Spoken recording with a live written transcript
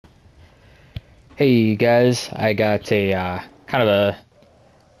Hey guys, I got a kind of a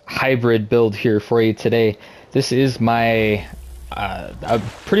hybrid build here for you today. This is my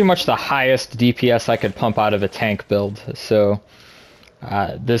pretty much the highest DPS I could pump out of a tank build. So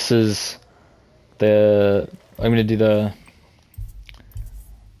this is the I'm gonna do the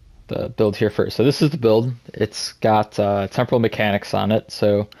build here first. So this is the build. It's got temporal mechanics on it.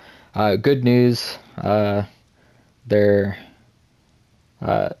 So good news, they're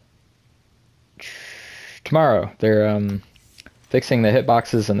uh, tomorrow. They're fixing the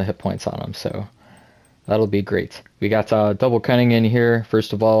hitboxes and the hit points on them, so that'll be great. We got double cunning in here.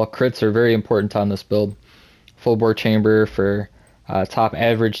 First of all, crits are very important on this build. Full bore chamber for top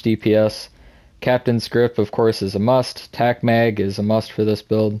average DPS. Captain's grip, of course, is a must. Tac mag is a must for this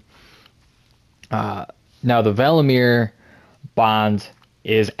build. Now the Valamir bond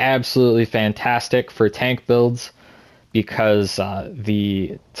is absolutely fantastic for tank builds because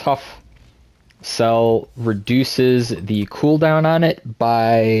the tough cell reduces the cooldown on it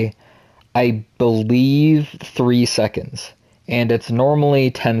by, I believe, 3 seconds. And it's normally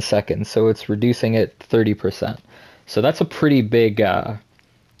 10 seconds, so it's reducing it 30%. So that's a pretty big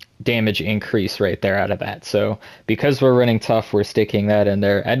damage increase right there out of that. So because we're running tough, we're sticking that in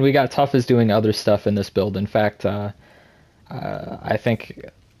there. And we got tough is doing other stuff in this build. In fact, I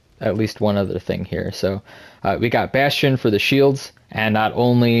think at least one other thing here. So we got Bastion for the shields, and not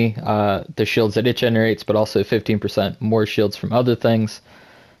only the shields that it generates, but also 15% more shields from other things.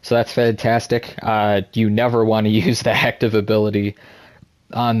 So that's fantastic. You never want to use the active ability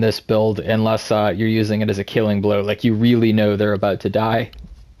on this build unless you're using it as a killing blow. Like you really know they're about to die,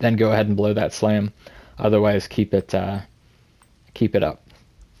 then go ahead and blow that slam. Otherwise, keep it up.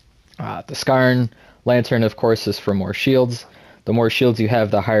 The Skarn Lantern, of course, is for more shields. The more shields you have,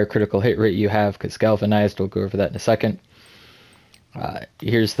 the higher critical hit rate you have, because Galvanized, we'll go over that in a second.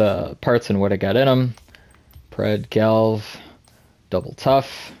 Here's the parts and what I got in them. Pred, Galv, double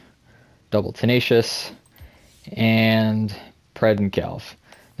tough, double tenacious, and Pred and Galv.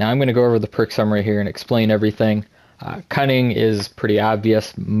 Now I'm going to go over the perk summary here and explain everything. Cunning is pretty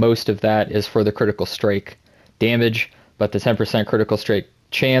obvious. Most of that is for the critical strike damage, but the 10% critical strike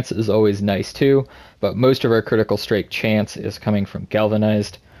chance is always nice too. But most of our critical strike chance is coming from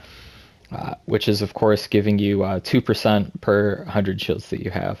Galvanized, which is of course giving you 2% per 100 shields that you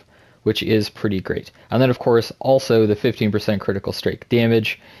have, which is pretty great. And then of course also the 15% critical strike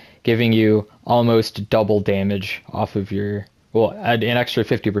damage, giving you almost double damage off of your, well, an extra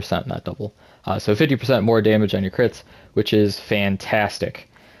 50%, not double. So 50% more damage on your crits, which is fantastic.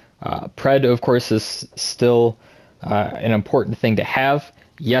 Pred, of course, is still an important thing to have.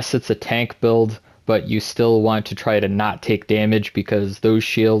 Yes, it's a tank build, but you still want to try to not take damage because those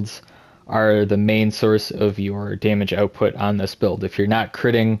shields are the main source of your damage output on this build. If you're not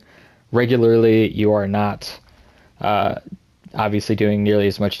critting regularly, you are not obviously doing nearly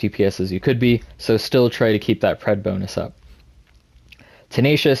as much DPS as you could be, so still try to keep that Pred bonus up.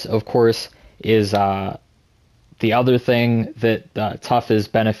 Tenacious, of course, is the other thing that Tough is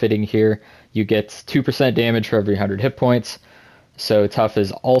benefiting here. You get 2% damage for every 100 hit points, so Tough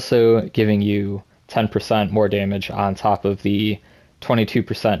is also giving you 10% more damage on top of the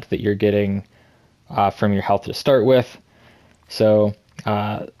 22% that you're getting from your health to start with. So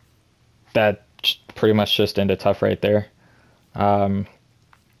that pretty much just ended Tough right there. And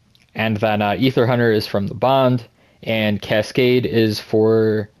then Ether Hunter is from the Bond, and Cascade is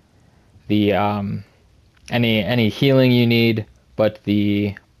for the any healing you need, but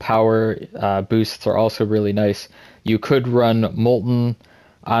the power boosts are also really nice. You could run Molten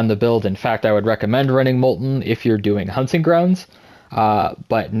on the build. In fact, I would recommend running Molten if you're doing Hunting Grounds,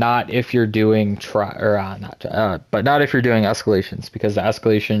 but not if you're doing but not if you're doing escalations, because the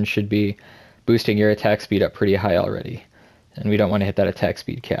escalation should be boosting your attack speed up pretty high already, and we don't want to hit that attack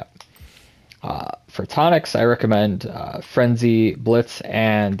speed cap. For tonics, I recommend Frenzy, Blitz,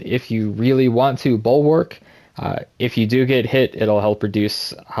 and if you really want to, Bulwark. If you do get hit, it'll help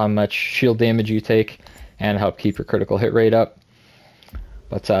reduce how much shield damage you take and help keep your critical hit rate up.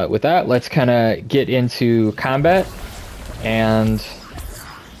 But with that, let's kind of get into combat and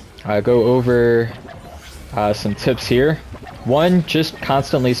go over some tips here. One, just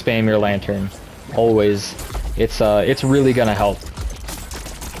constantly spam your lantern, always. It's really gonna help.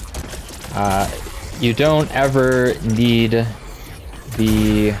 You don't ever need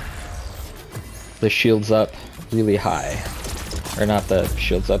the shields up really high, or not the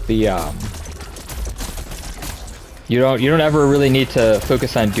shields up. The you don't ever really need to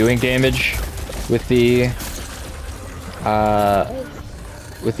focus on doing damage with the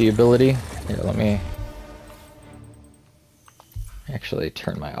ability. Here, let me actually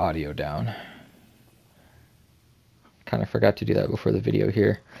turn my audio down. kind of forgot to do that before the video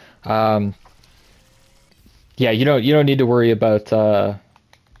here. Yeah, you don't need to worry about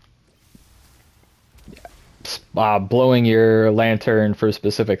blowing your lantern for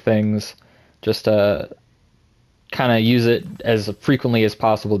specific things. Just kind of use it as frequently as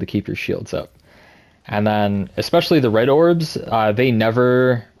possible to keep your shields up. And then, especially the red orbs, they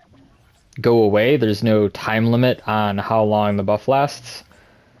never go away. There's no time limit on how long the buff lasts.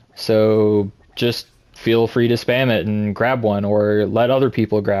 So just feel free to spam it and grab one, or let other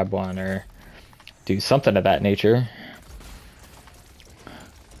people grab one, or do something of that nature.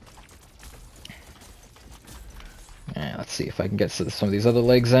 Let's see if I can get some of these other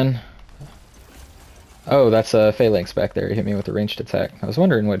legs in. Oh, that's a Phalanx back there. He hit me with a ranged attack. I was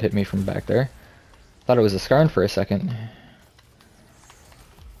wondering what hit me from back there. Thought it was a Skarn for a second.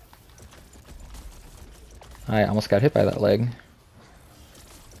 I almost got hit by that leg.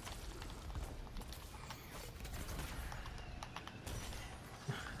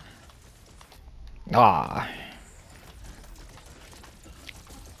 Ah.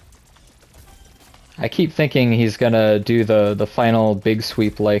 I keep thinking he's gonna do the final big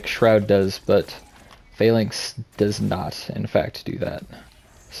sweep like Shroud does, but Phalanx does not, in fact, do that.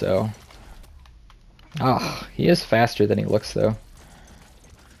 So... he is faster than he looks, though.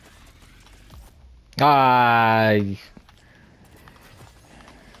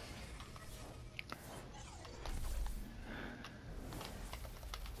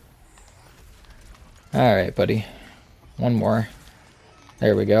 Alright, buddy. One more.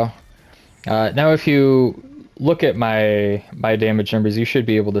 There we go. Now if you look at my damage numbers, you should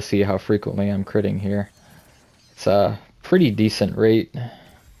be able to see how frequently I'm critting here. It's a pretty decent rate.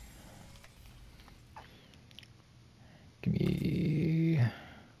 Give me...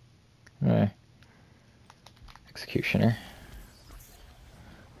 Executioner.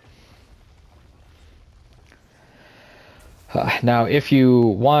 Now, if you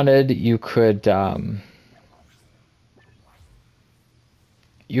wanted, you could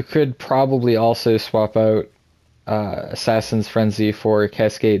probably also swap out Assassin's Frenzy for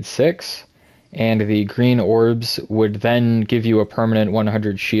Cascade 6, and the green orbs would then give you a permanent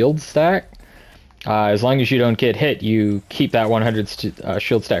 100 shield stack. As long as you don't get hit, you keep that 100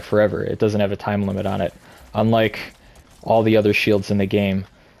 shield stack forever. It doesn't have a time limit on it, unlike all the other shields in the game.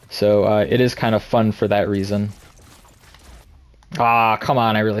 So it is kind of fun for that reason. Come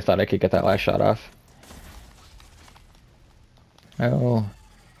on, I really thought I could get that last shot off. Oh,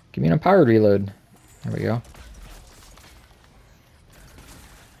 give me an empowered reload. There we go.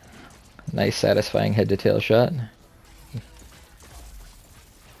 Nice, satisfying head-to-tail shot.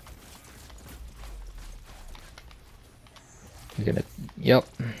 You're gonna... Yep.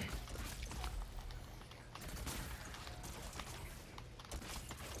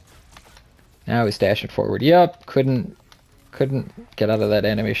 Now he's dashing forward. Yep, couldn't get out of that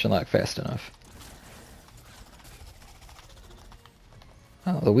animation lock fast enough.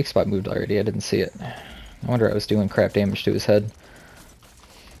 Oh, the weak spot moved already. I didn't see it. I wonder I was doing crap damage to his head.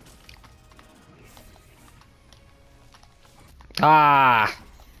 I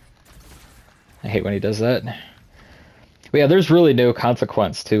hate when he does that. But yeah, there's really no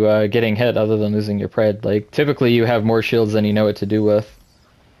consequence to getting hit other than losing your pred. Like, typically you have more shields than you know what to do with.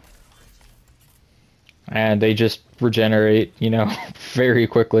 And they just regenerate, very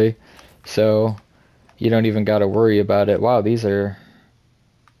quickly. So you don't even gotta worry about it. Wow, these are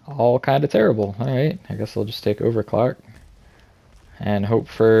all kind of terrible. Alright, I guess I'll just take Overclock and hope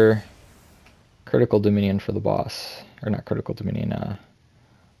for Critical Dominion for the boss. Or not Critical Dominion,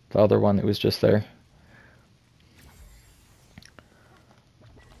 the other one that was just there.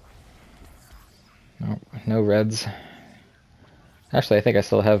 No reds. Actually, I think I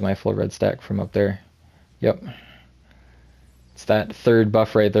still have my full red stack from up there. Yep. It's that third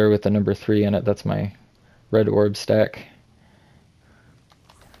buff right there with the number 3 in it. That's my red orb stack.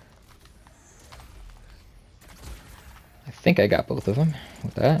 I think I got both of them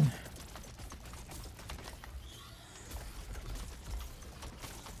with that.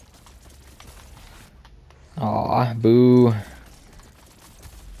 Aw, boo.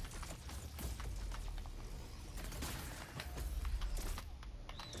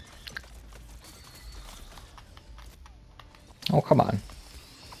 Oh, come on.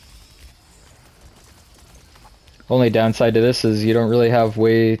 Only downside to this is you don't really have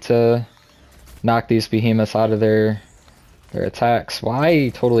way to knock these behemoths out of their attacks. Well, I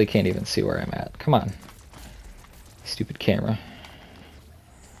totally can't even see where I'm at. Come on. Stupid camera.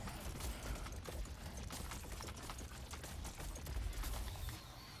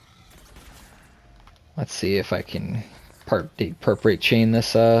 Let's see if I can perp rate chain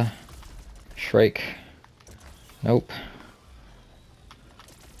this Shrike. Nope.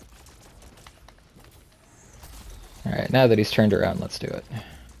 Alright, now that he's turned around, let's do it.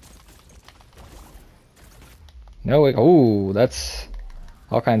 No, oh, that's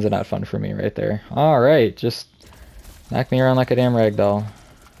all kinds of not fun for me right there. Alright, just knock me around like a damn ragdoll.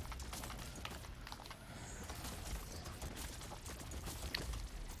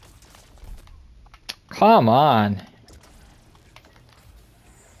 Come on.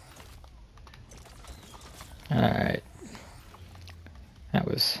 Alright. That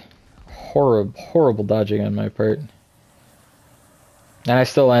was horrible dodging on my part. And I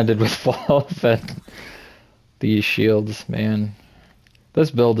still ended with full health and these shields, man.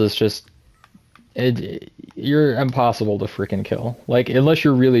 This build is just... you're impossible to freaking kill. Like, unless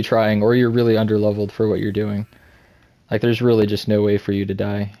you're really trying or you're really underleveled for what you're doing. Like, there's really just no way for you to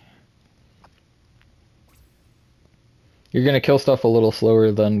die. You're gonna kill stuff a little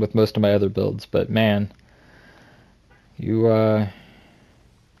slower than with most of my other builds, but man, you,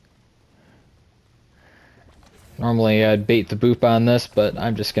 normally I'd bait the boop on this, but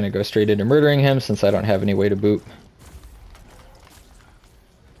I'm just gonna go straight into murdering him since I don't have any way to boop.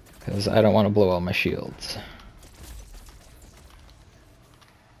 Because I don't want to blow all my shields.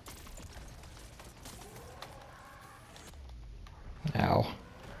 Ow.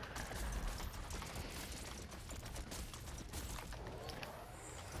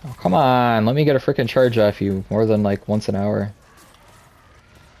 Oh, come on, let me get a freaking charge off you more than like once an hour.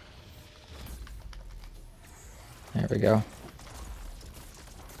 There we go.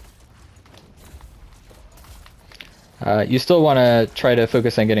 You still want to try to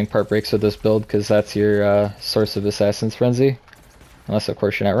focus on getting part breaks with this build because that's your source of Assassin's Frenzy. Unless of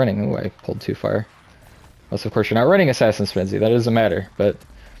course you're not running. Ooh, I pulled too far. Unless of course you're not running Assassin's Frenzy, that doesn't matter. But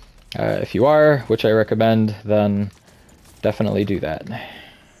if you are, which I recommend, then definitely do that.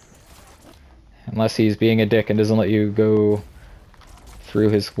 Unless he's being a dick and doesn't let you go through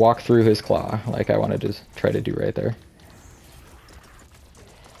his, walk through his claw, like I wanted to try to do right there.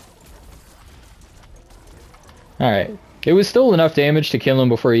 Alright, it was still enough damage to kill him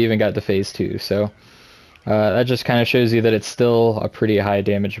before he even got to phase 2, so that just kind of shows you that it's still a pretty high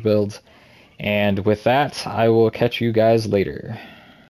damage build. And with that, I will catch you guys later.